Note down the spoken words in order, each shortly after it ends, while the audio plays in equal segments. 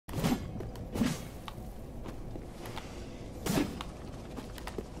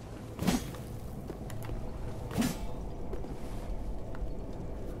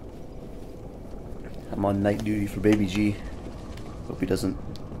I'm on night duty for Baby G. Hope he doesn't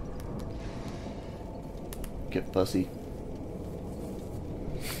get fussy.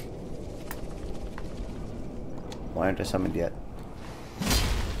 Why aren't I summoned yet?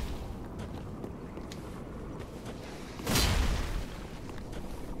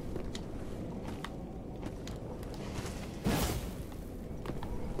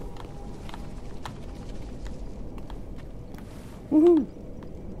 Woohoo!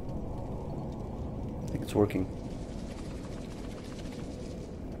 I think it's working.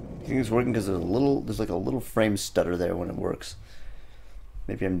 I think it's working because there's like a little frame stutter there when it works.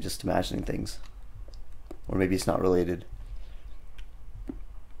 Maybe I'm just imagining things. Or maybe it's not related.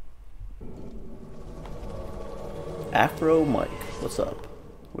 Afro Mike, what's up?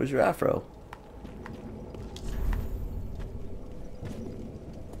 Where's your afro?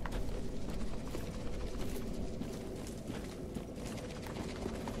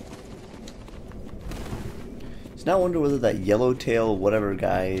 So now I wonder whether that yellowtail whatever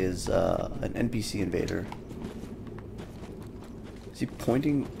guy is an NPC invader. Is he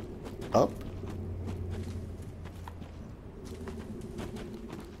pointing up?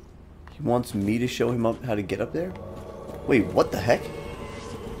 He wants me to show him up how to get up there? Wait, what the heck?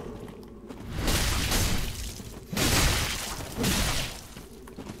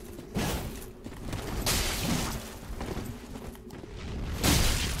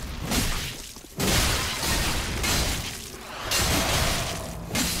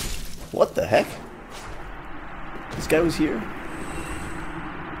 What the heck? This guy was here?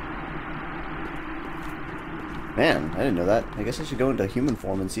 Man, I didn't know that. I guess I should go into human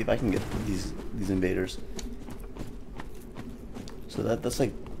form and see if I can get these invaders. So that's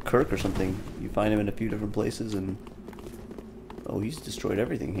like Kirk or something. You find him in a few different places and... Oh, he's destroyed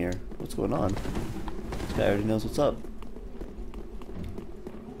everything here. What's going on? This guy already knows what's up.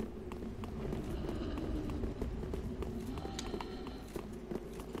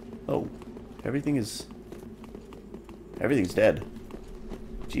 Oh, everything's dead.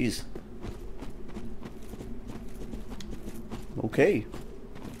 Jeez. Okay.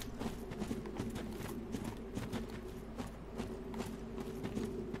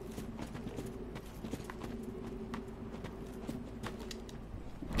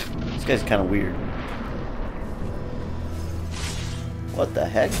 This guy's kind of weird. What the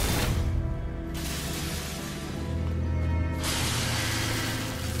heck?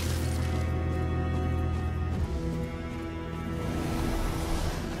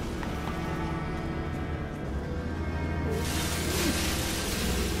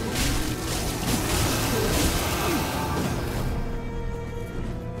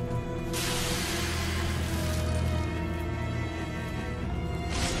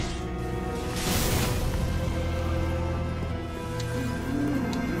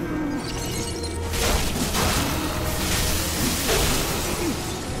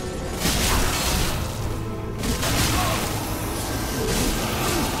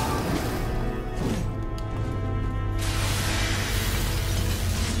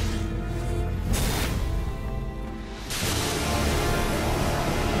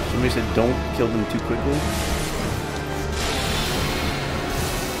 Somebody said don't kill them too quickly.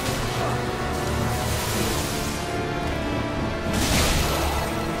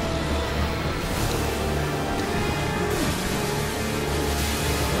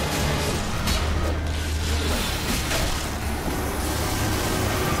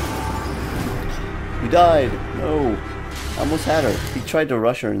 He died! No! I almost had her. He tried to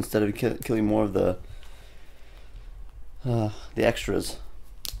rush her instead of killing more of the extras.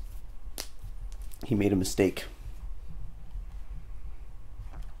 He made a mistake.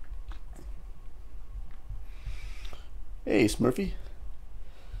 Hey, Smurfy.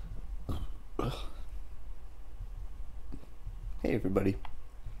 Hey, everybody.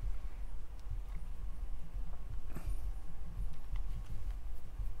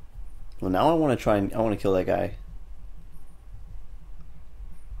 Well, now I want to kill that guy.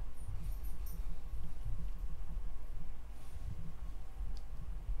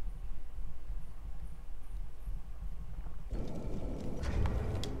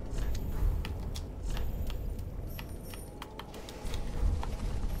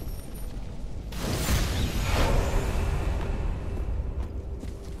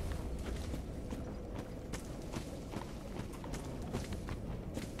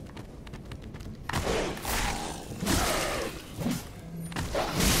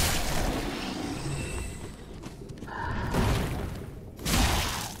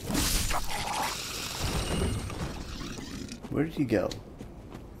 Where did he go?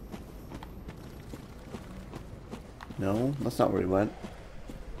 No, that's not where he went.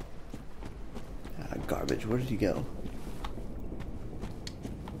 Ah, garbage. garbage. Where did he go?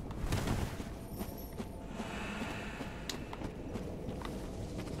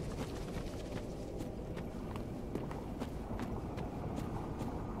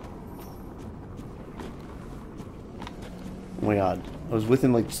 Oh my god. I was with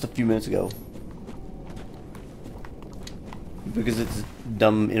him like just a few minutes ago. Because it's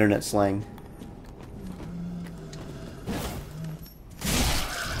dumb internet slang.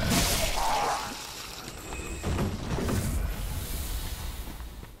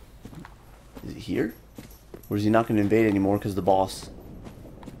 Is it here? Or is he not going to invade anymore because the boss?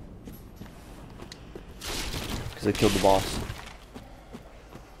 Because I killed the boss.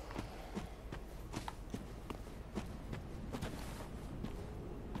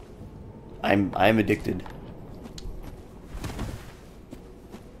 I'm addicted.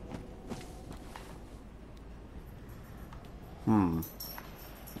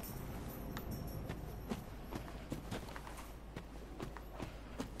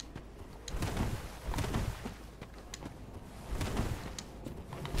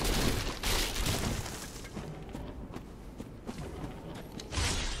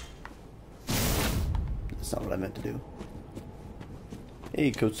 That's not what I meant to do.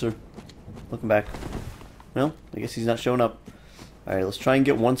 Hey, Coach Sir. Welcome back. Well, I guess he's not showing up. Alright, let's try and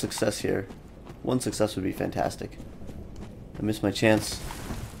get one success here. One success would be fantastic. I missed my chance.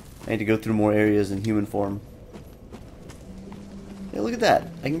 I need to go through more areas in human form. Hey, look at that.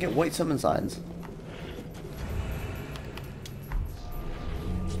 I can get white summon signs.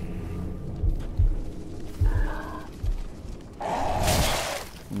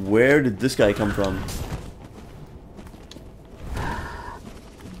 Where did this guy come from?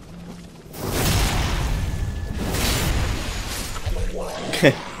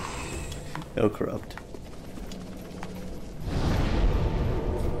 No corrupt.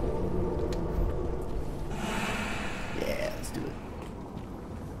 Yeah, let's do it.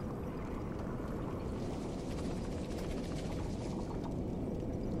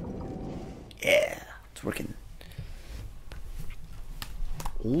 Yeah, it's working.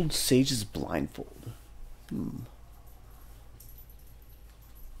 Old Sage's blindfold.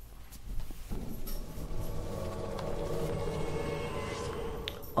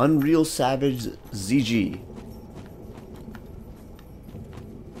 Unreal Savage ZG.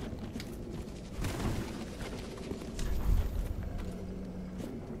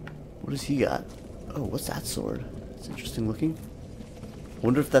 What does he got? Oh, what's that sword? It's interesting looking. I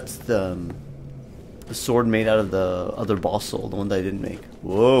wonder if that's the sword made out of the other boss soul, the one that I didn't make.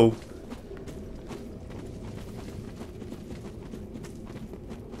 Whoa.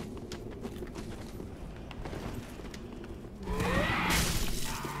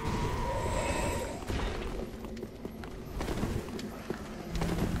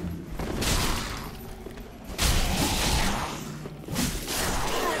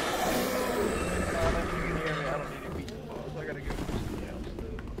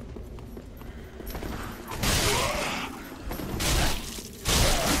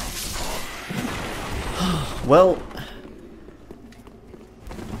 Well,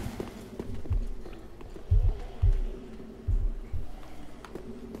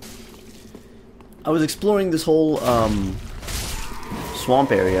 I was exploring this whole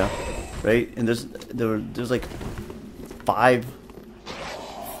swamp area, right? And there's like five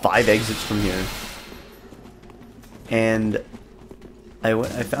exits from here, and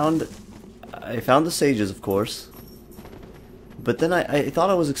I found the sages, of course. But then I thought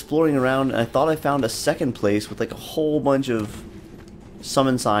I was exploring around, and I thought I found a second place with like a whole bunch of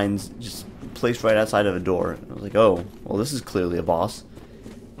summon signs just placed right outside of a door. I was like, oh, well, this is clearly a boss.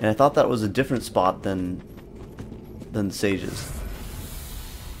 And I thought that was a different spot than the sages.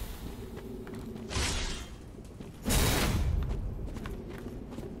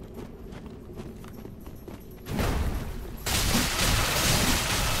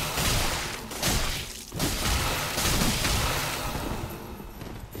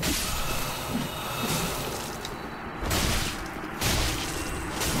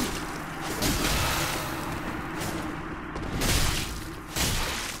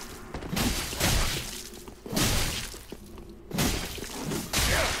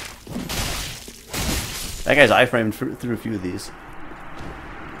 That guy's iframed through a few of these.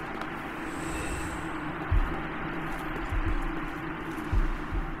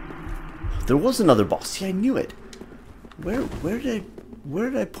 There was another boss. See, I knew it. Where did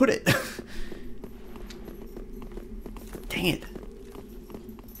I put it? Dang it.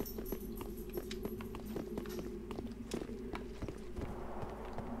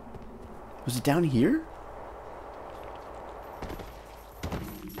 Was it down here?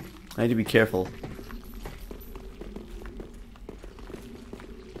 I need to be careful.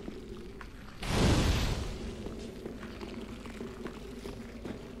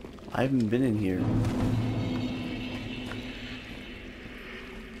 I haven't been in here.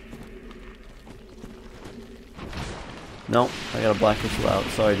 Nope, I gotta black this out.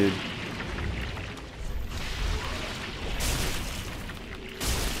 Sorry, dude.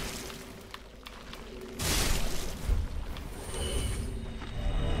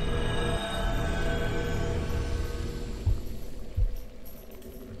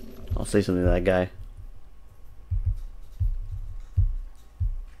 I'll say something to that guy.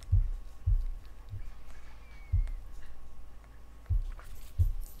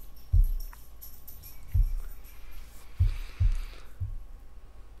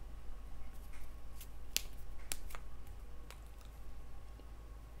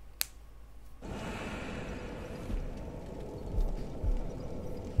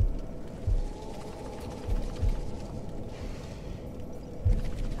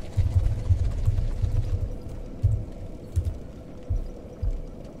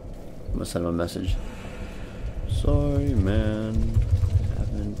 I'm gonna send him a message. Sorry, man.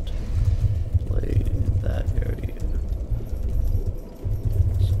 Haven't played that area.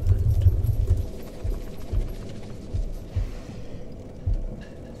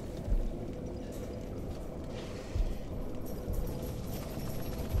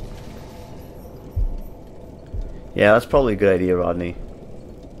 Yeah, that's probably a good idea, Rodney.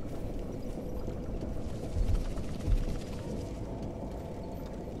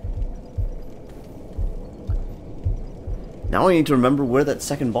 Now I need to remember where that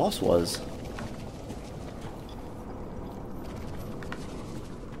second boss was.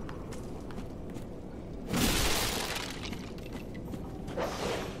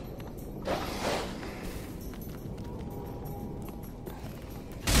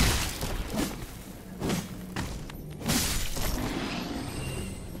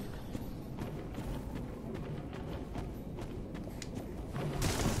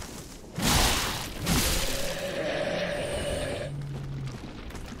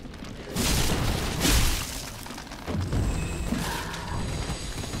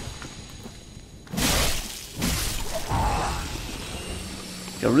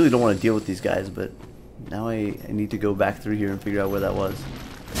 I really don't want to deal with these guys, but now I need to go back through here and figure out where that was.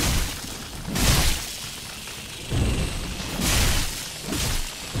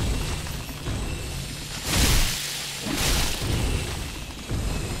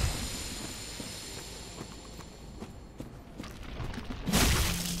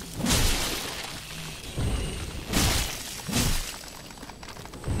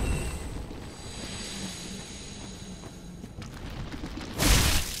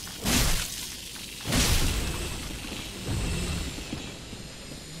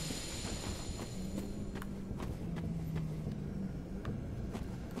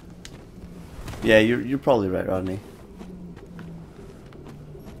 Yeah, you're probably right, Rodney.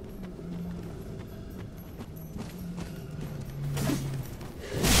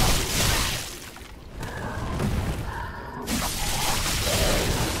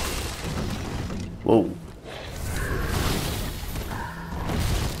 Whoa.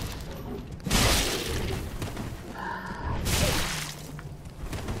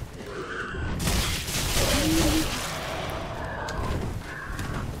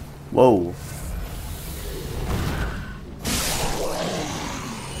 Whoa.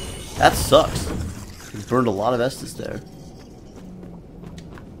 That sucks. He burned a lot of Estus there.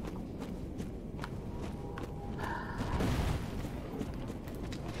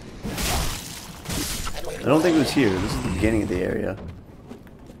 I don't think it was here. This is the beginning of the area.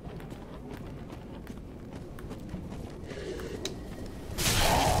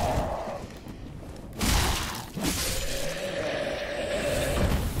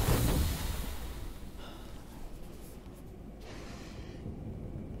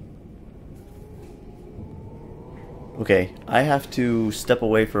 Okay, I have to step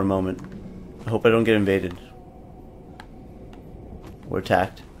away for a moment. I hope I don't get invaded. Or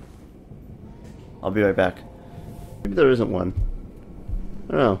attacked. I'll be right back. Maybe there isn't one.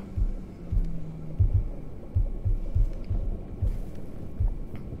 I don't know.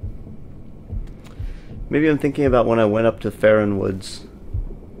 Maybe I'm thinking about when I went up to Farron Woods.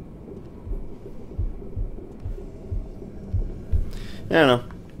 I don't know.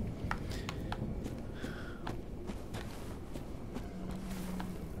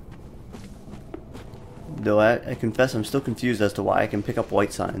 Though I confess I'm still confused as to why I can pick up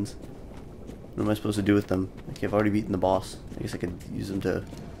white signs. What am I supposed to do with them? Like, I've already beaten the boss. I guess I could use them to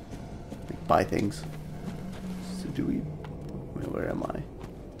like, buy things. So do we... Where am I?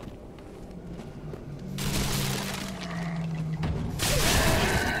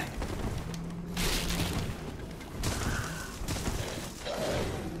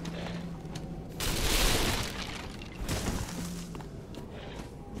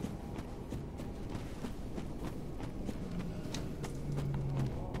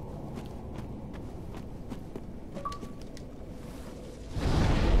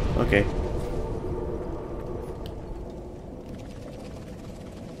 Okay.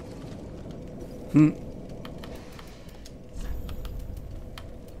 Hmm.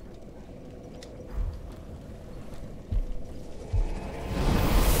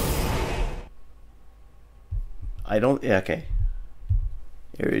 I don't. Yeah, okay.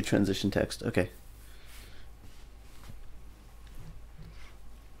 Area transition text. Okay.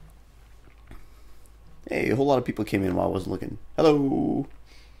 Hey, a whole lot of people came in while I wasn't looking. Hello.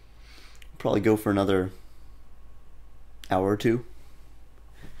 Probably go for another hour or two.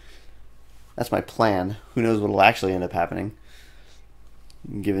 That's my plan. Who knows what'll actually end up happening,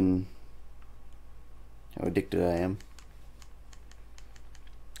 given how addicted I am.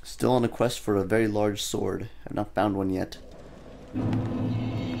 Still on a quest for a very large sword. I've not found one yet. And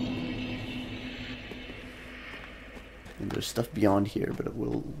there's stuff beyond here, but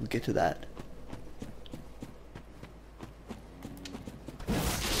we'll get to that.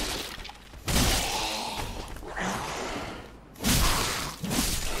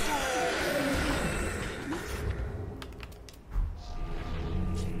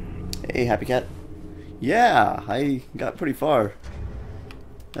 Hey, Happy Cat. Yeah, I got pretty far.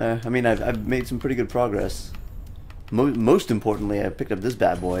 I mean, I've made some pretty good progress. Most importantly, I picked up this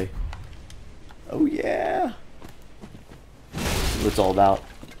bad boy. Oh yeah! That's what it's all about.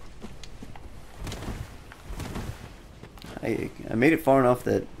 I made it far enough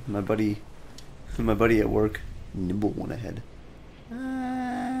that my buddy at work, Nimble, went ahead.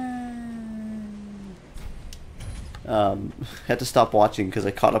 Had to stop watching because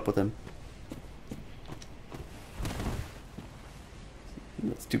I caught up with him.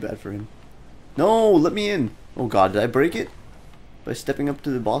 That's too bad for him. No, let me in. Oh god, did I break it? By stepping up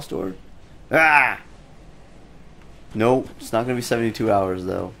to the boss door? Ah! No, it's not going to be 72 hours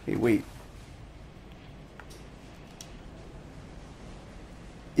though. Hey, wait.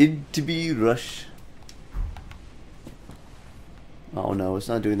 Id to be rush. Oh no, it's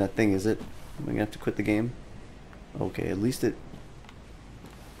not doing that thing, is it? Am I going to have to quit the game? Okay, at least it...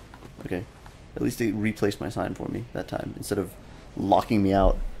 Okay. At least it replaced my sign for me that time, instead of locking me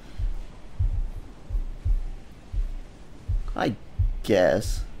out. I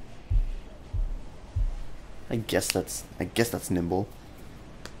guess that's Nimble.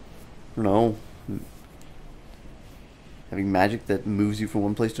 I don't know. Having magic that moves you from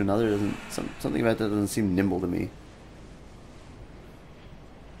one place to another doesn't... Something about that doesn't seem nimble to me.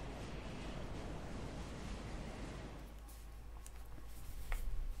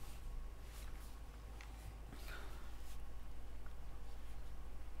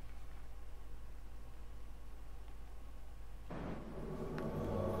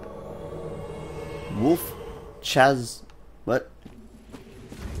 Wolf Chaz... What?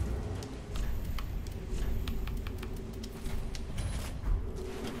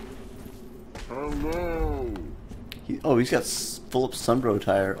 Hello. He's got Philip Sunbro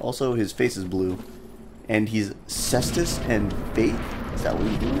tire. Also, his face is blue. And he's Cestus and Faith? Is that what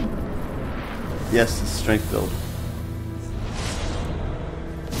he's doing? Yes, it's strength build.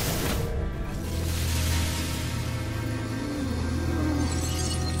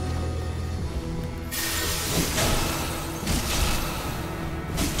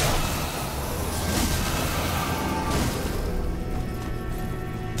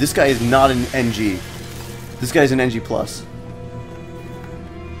 This guy is not an NG. This guy's an NG+.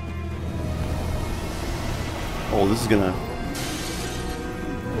 Oh, this is gonna...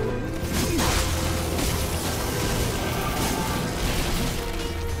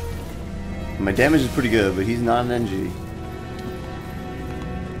 My damage is pretty good, but he's not an NG.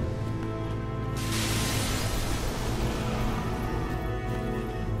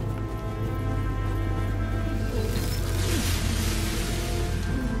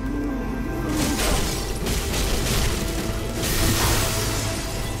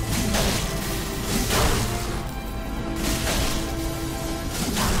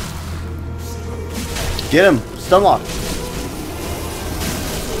 Get him! Stunlock!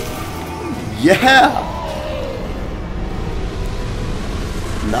 Yeah!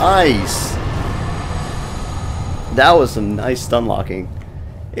 Nice! That was some nice stun locking.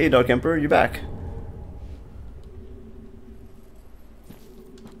 Hey, Dark Emperor, you're back.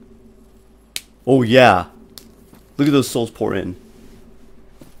 Oh yeah! Look at those souls pour in.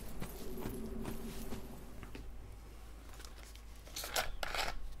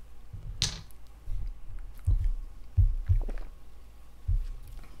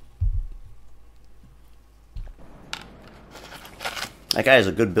 That guy has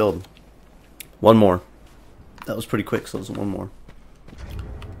a good build. One more. That was pretty quick, so there's one more.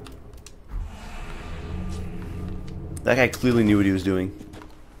 That guy clearly knew what he was doing.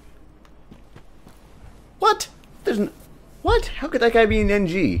 at that guy being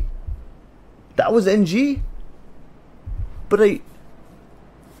NG. That was NG? But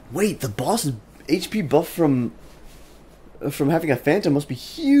wait, the boss's HP buff from having a phantom must be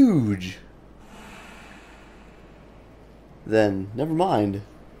huge. Then, never mind.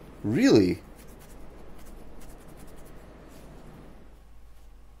 Really?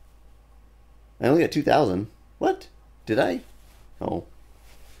 I only got 2,000. What? Did I? Oh.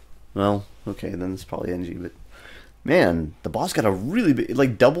 Well, okay, then it's probably NG, but... Man, the boss got a really big...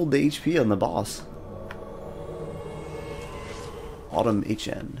 Like, doubled the HP on the boss. Autumn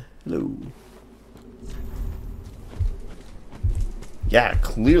HN. Hello. Yeah,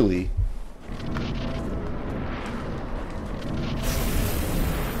 clearly.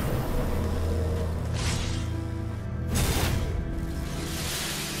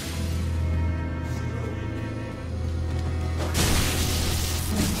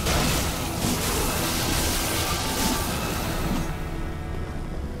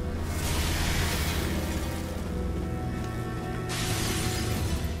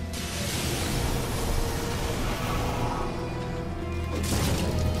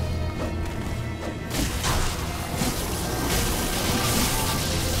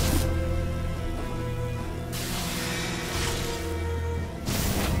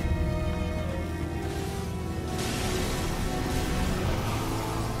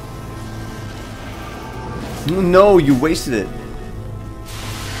 No, you wasted it.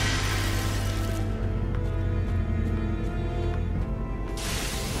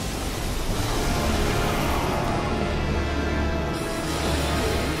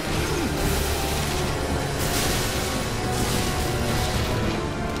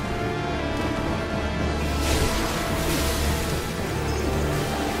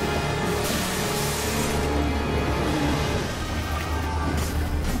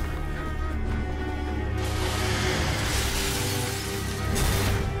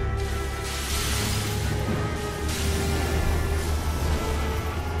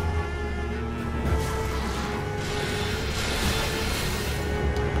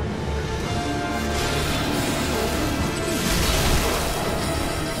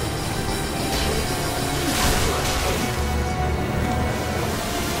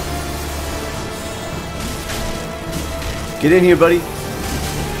 Get in here, buddy.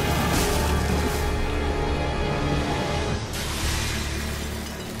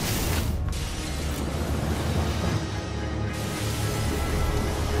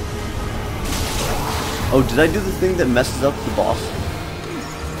 Oh, did I do the thing that messes up the boss?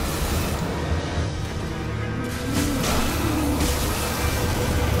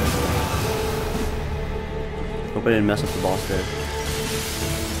 Hope I didn't mess up the boss there.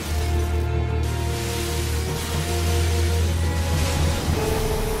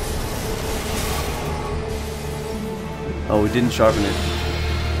 Oh, we didn't sharpen it.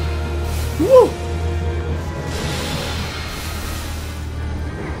 Woo!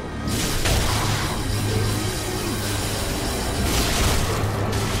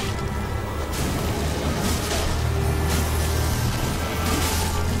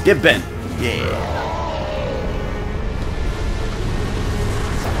 Get bent. Yeah.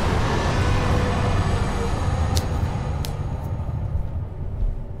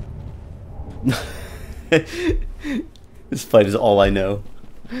 This fight is all I know.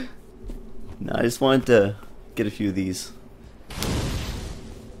 No, I just wanted to get a few of these.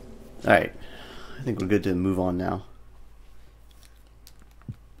 Alright. I think we're good to move on now.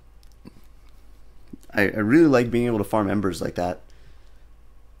 I really like being able to farm embers like that.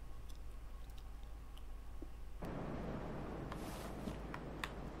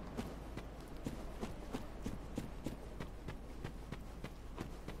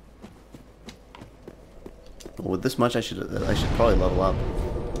 Well, with this much, I should probably level up.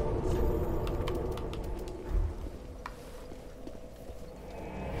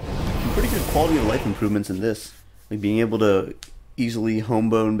 Some pretty good quality of life improvements in this, like being able to easily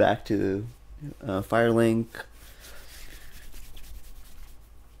homebone back to Firelink.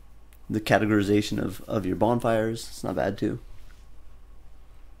 The categorization of your bonfires, it's not bad too.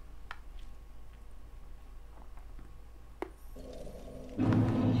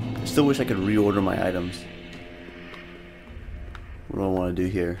 I still wish I could reorder my items. What do I want to do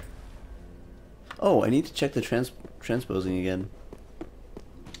here? Oh, I need to check the transposing again.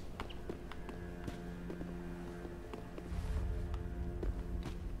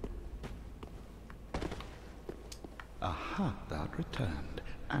 Aha, thou art returned,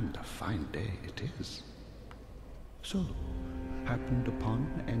 and a fine day it is. So, happened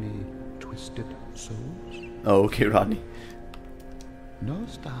upon any twisted souls? Oh, okay, Rodney.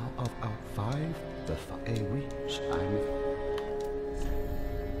 Knowest thou of our 5 the reach I'm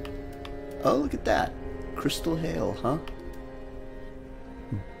Oh, look at that. Crystal hail, huh?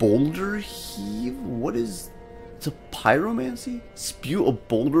 Boulder heave? What is... It's a pyromancy? Spew a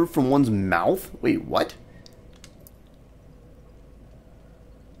boulder from one's mouth? Wait, what?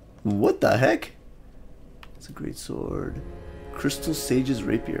 What the heck? It's a great sword. Crystal Sage's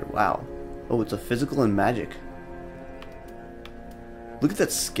Rapier. Wow. Oh, it's a physical and magic. Look at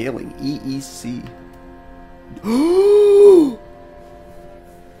that scaling. EEC.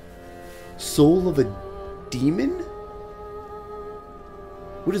 Soul of a demon?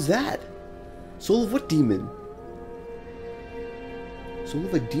 What is that? Soul of what demon? Soul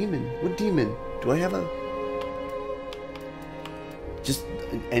of a demon. What demon? Do I have a... Just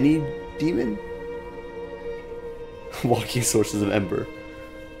any demon? Walking sources of ember.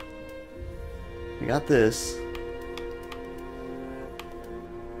 I got this.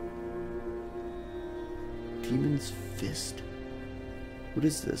 Demon's Fist. What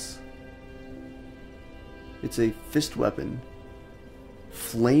is this? It's a fist weapon.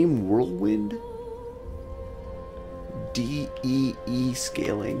 Flame Whirlwind? DEE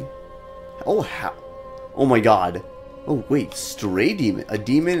scaling. Oh, how? Oh my god. Oh, wait. Stray demon. A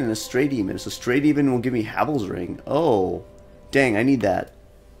demon and a stray demon. So stray demon will give me Havel's Ring. Oh. Dang, I need that.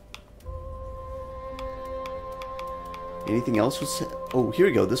 Anything else? Oh, here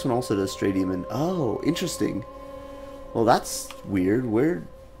we go. This one also does stray demon. Oh, interesting. Well, that's weird. Where...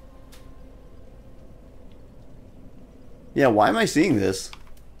 Yeah, why am I seeing this?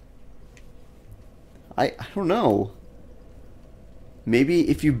 I don't know. Maybe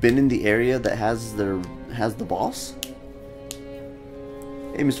if you've been in the area that has the boss?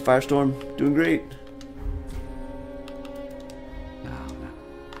 Hey, Mr. Firestorm, doing great. Now.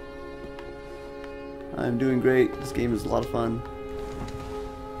 I'm doing great. This game is a lot of fun.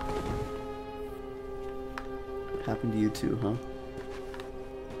 Happened to you too, huh?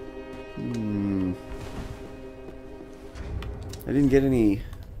 I didn't get any.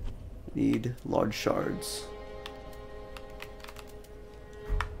 Need large shards.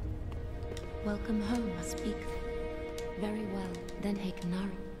 Welcome home, I speak. Very well, then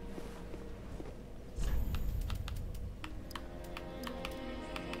Heikanaru.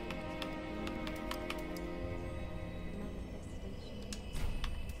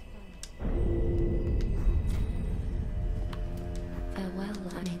 Farewell,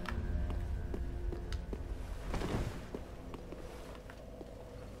 Annie.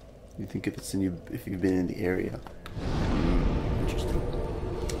 You think if it's in you, if you've been in the area? Interesting.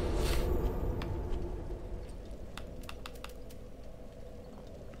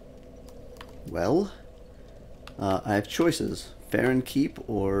 Well, I have choices: Farron Keep,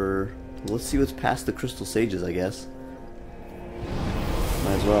 or let's see what's past the Crystal Sages. I guess.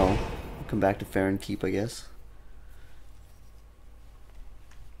 Might as well come back to Farron Keep, I guess.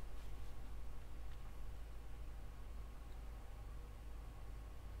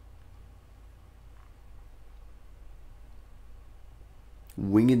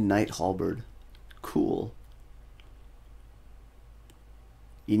 Winged Knight Halberd. Cool.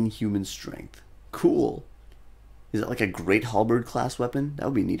 Inhuman Strength. Cool. Is it like a Great Halberd class weapon? That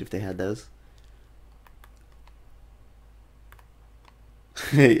would be neat if they had those.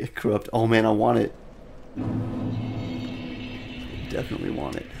 Hey, Corrupt. Oh man, I want it. Definitely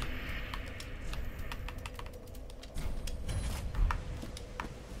want it.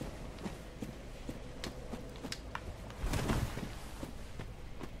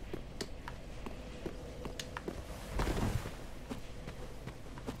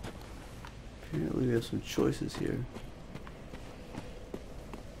 Apparently we have some choices here.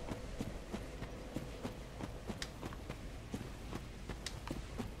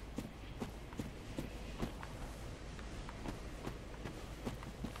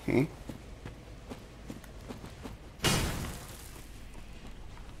 Okay.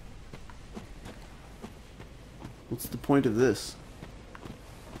 What's the point of this?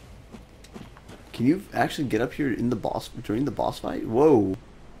 Can you actually get up here in the boss during the boss fight? Whoa.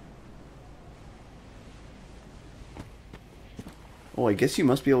 Oh, I guess you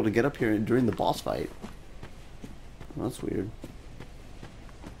must be able to get up here during the boss fight. Well, that's weird.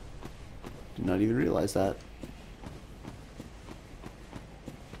 Did not even realize that.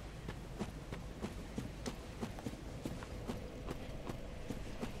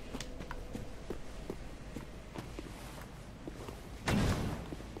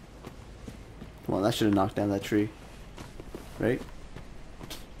 Come on, that should have knocked down that tree. Right?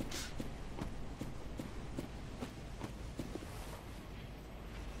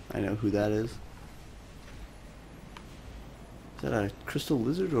 I know who that is. Is that a crystal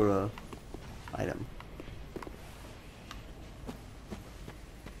lizard or a item?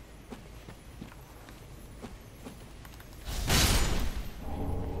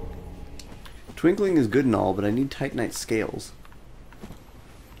 Twinkling is good and all, but I need Titanite scales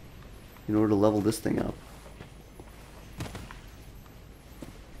in order to level this thing up.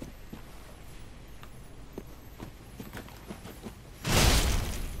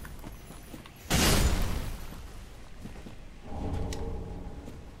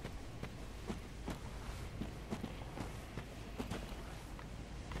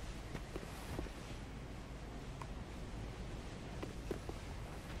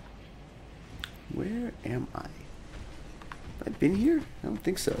 Where am I? Have I been here? I don't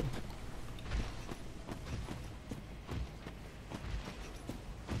think so.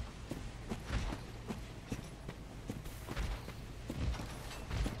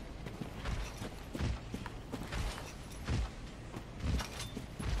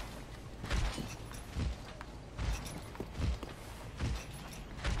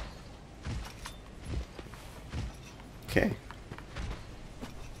 Okay.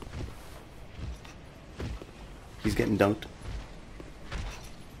 He's getting dunked.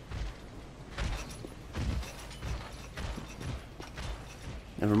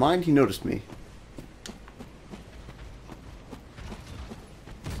 Never mind, he noticed me.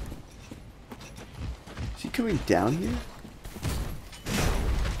 Is he coming down here?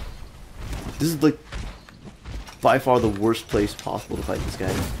 This is like by far the worst place possible to fight this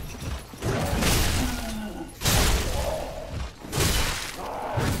guy.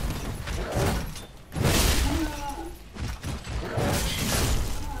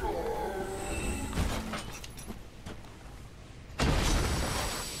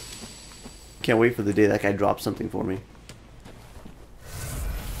 Can't wait for the day that guy drops something for me.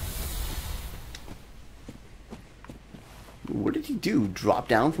 What did he do? Drop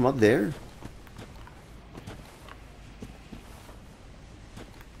down from up there?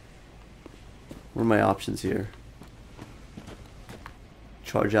 What are my options here?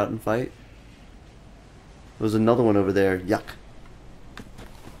 Charge out and fight? There was another one over there. Yuck.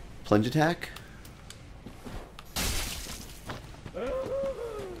 Plunge attack?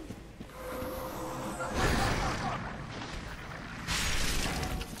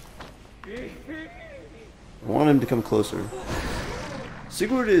 I want him to come closer.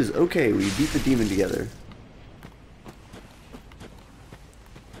 Sigurd is okay, we beat the demon together.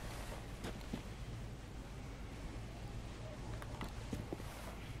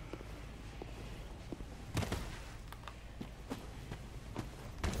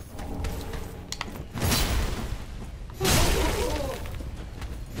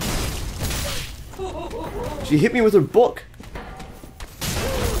 She hit me with her book.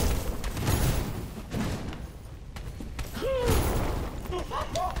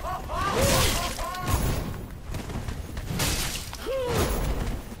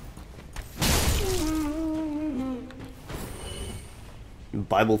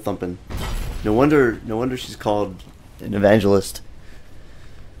 Bible thumping. No wonder she's called an evangelist.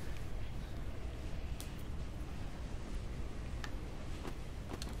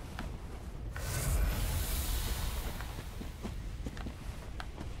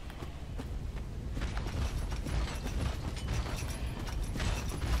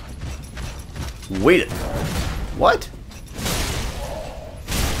 Wait it. What?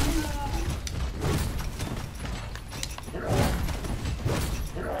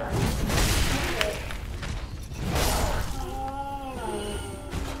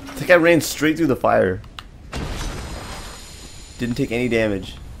 I think I ran straight through the fire. Didn't take any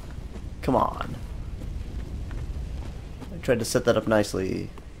damage. Come on. I tried to set that up nicely.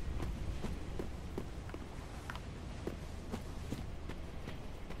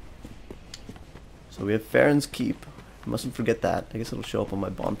 So we have Farron's Keep. I mustn't forget that. I guess it'll show up on my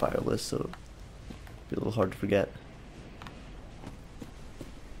bonfire list, so it'll be a little hard to forget.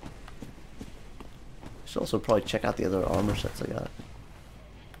 Should also probably check out the other armor sets I got.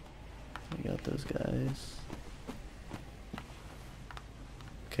 I got those guys.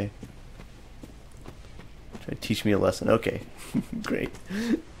 Okay. Try to teach me a lesson. Okay. Great.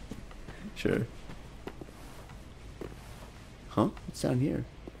 Sure. Huh? What's down here?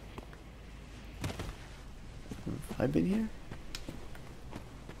 Have I been here?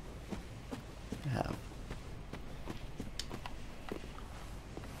 I have.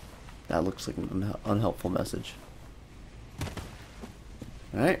 That looks like an unhelpful message.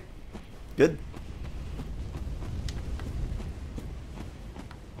 Alright. Good.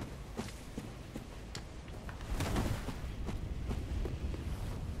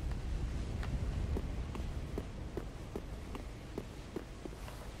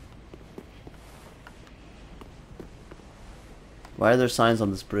 Why are there signs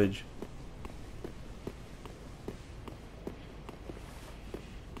on this bridge?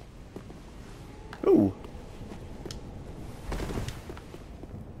 Oh.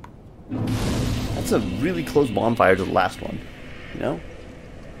 That's a really close bonfire to the last one, you know?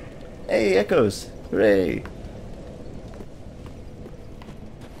 Hey, echoes! Hooray!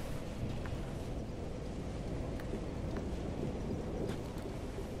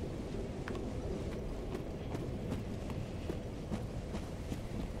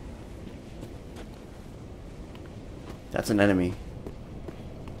 That's an enemy.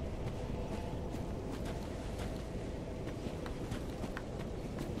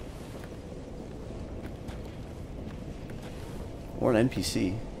 Or an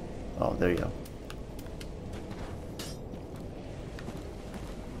NPC. Oh, there you go.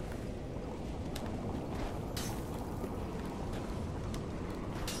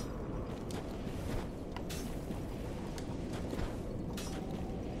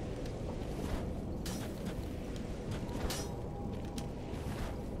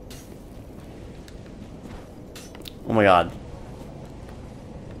 Oh my god.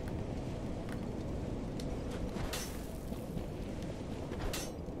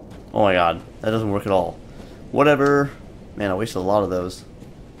 Oh my god. That doesn't work at all. Whatever. Man, I wasted a lot of those.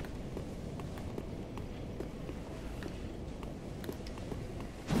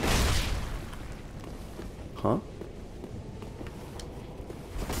 Huh?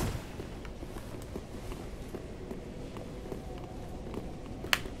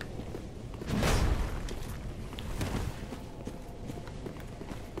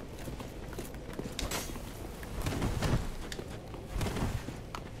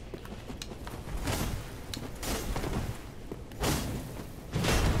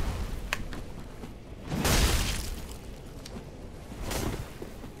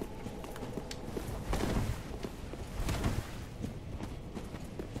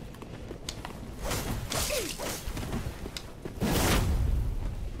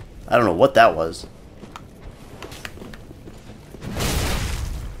 I don't know what that was.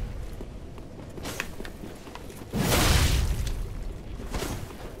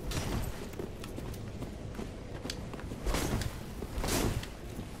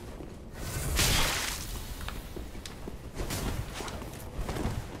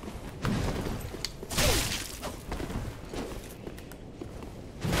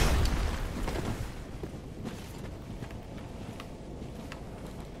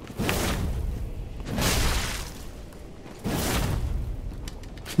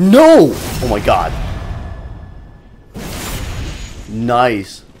 No! Oh my god.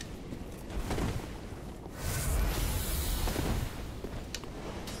 Nice.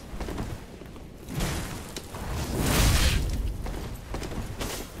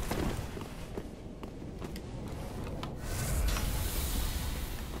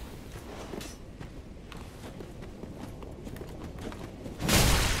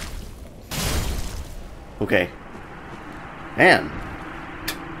 Okay. Man.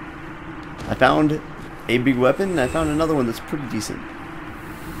 I found a big weapon, and I found another one that's pretty decent.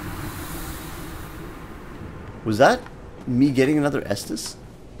 Was that me getting another Estus?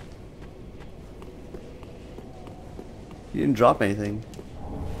 You didn't drop anything.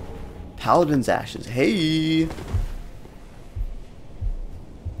 Paladin's Ashes. Hey!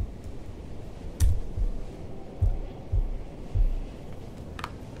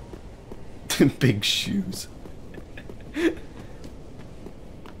 Big shoes.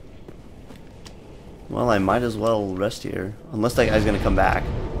 Well, I might as well rest here. Unless that guy's gonna come back.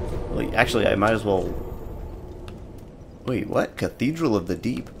 Well, actually, I might as well... Wait, what? Cathedral of the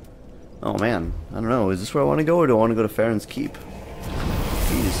Deep? Oh man, I don't know. Is this where I want to go, or do I want to go to Farron's Keep?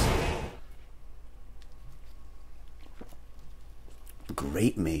 Jeez.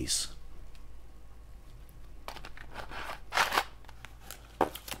 Great mace.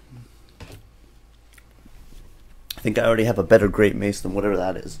 I think I already have a better great mace than whatever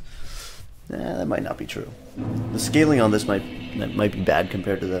that is. That might not be true. The scaling on this might be bad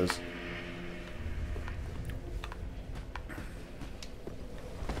compared to those.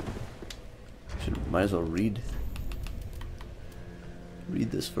 Might as well read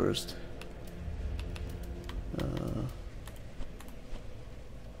this first.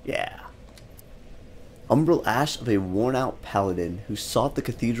 Yeah. Umbral Ash of a worn-out paladin who sought the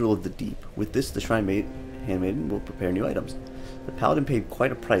Cathedral of the Deep. With this, the Shrine Handmaiden will prepare new items. The paladin paid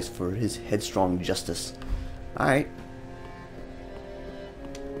quite a price for his headstrong justice. Alright.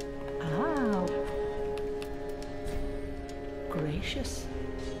 Ah. Gracious.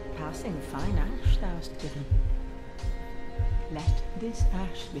 Passing fine ash thou hast given. Let this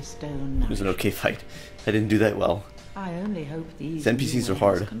ash bestow It was an nourish. okay fight. I didn't do that well. I only hope these NPCs new are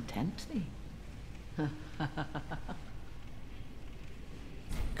hard. ways content thee.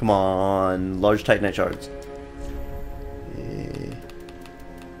 Come on, large titanite shards.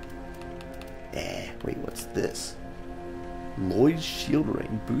 Wait, what's this? Lloyd's shield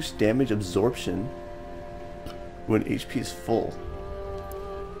ring. Boost damage absorption when HP is full.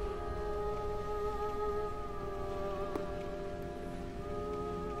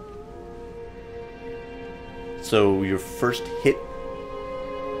 So your first hit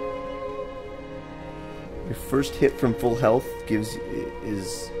from full health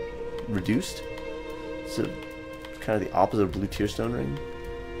is reduced. So kind of the opposite of blue tear stone ring.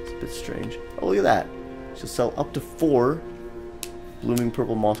 It's a bit strange. Oh, look at that. She'll sell up to 4 blooming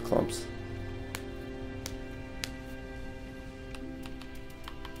purple moss clumps.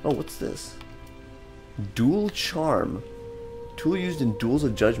 Oh, what's this? Dual charm. Tool used in duels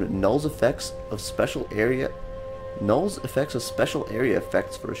of judgment. Nulls effects of special area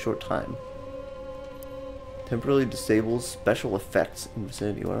effects for a short time. Temporarily disables special effects in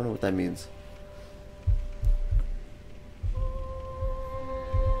vicinity. Well, I don't know what that means.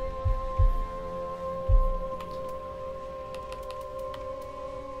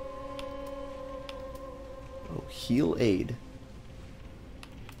 Oh, heal aid.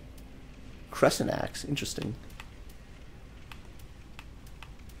 Crescent axe. Interesting.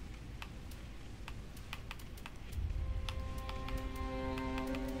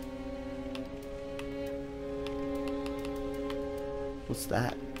 What's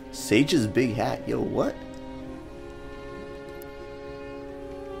that? Sage's big hat. Yo, what?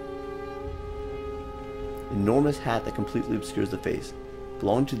 Enormous hat that completely obscures the face.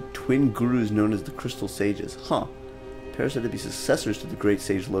 Belonged to twin gurus known as the Crystal Sages. Huh. Pair said to be successors to the great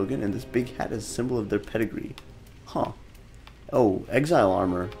sage Logan, and this big hat is a symbol of their pedigree. Huh. Oh, exile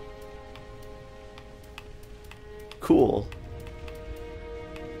armor. Cool.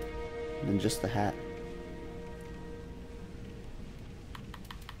 And then just the hat.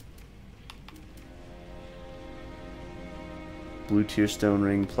 Blue tear stone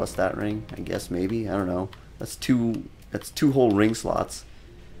ring plus that ring, I guess. Maybe, I don't know. That's two whole ring slots.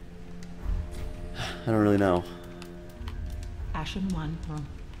 I don't really know. Ashen one from.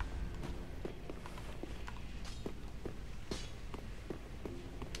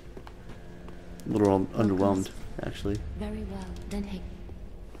 A little underwhelmed, actually. Very well, then hey.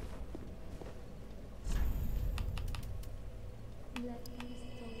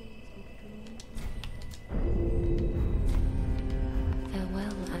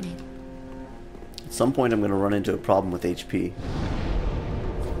 Farewell, I mean. At some point I'm going to run into a problem with HP.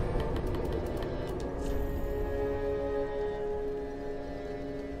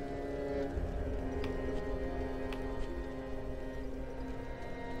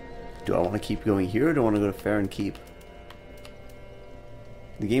 Do I want to keep going here, or do I want to go to Fair and Keep?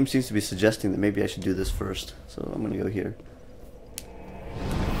 The game seems to be suggesting that maybe I should do this first, so I'm going to go here.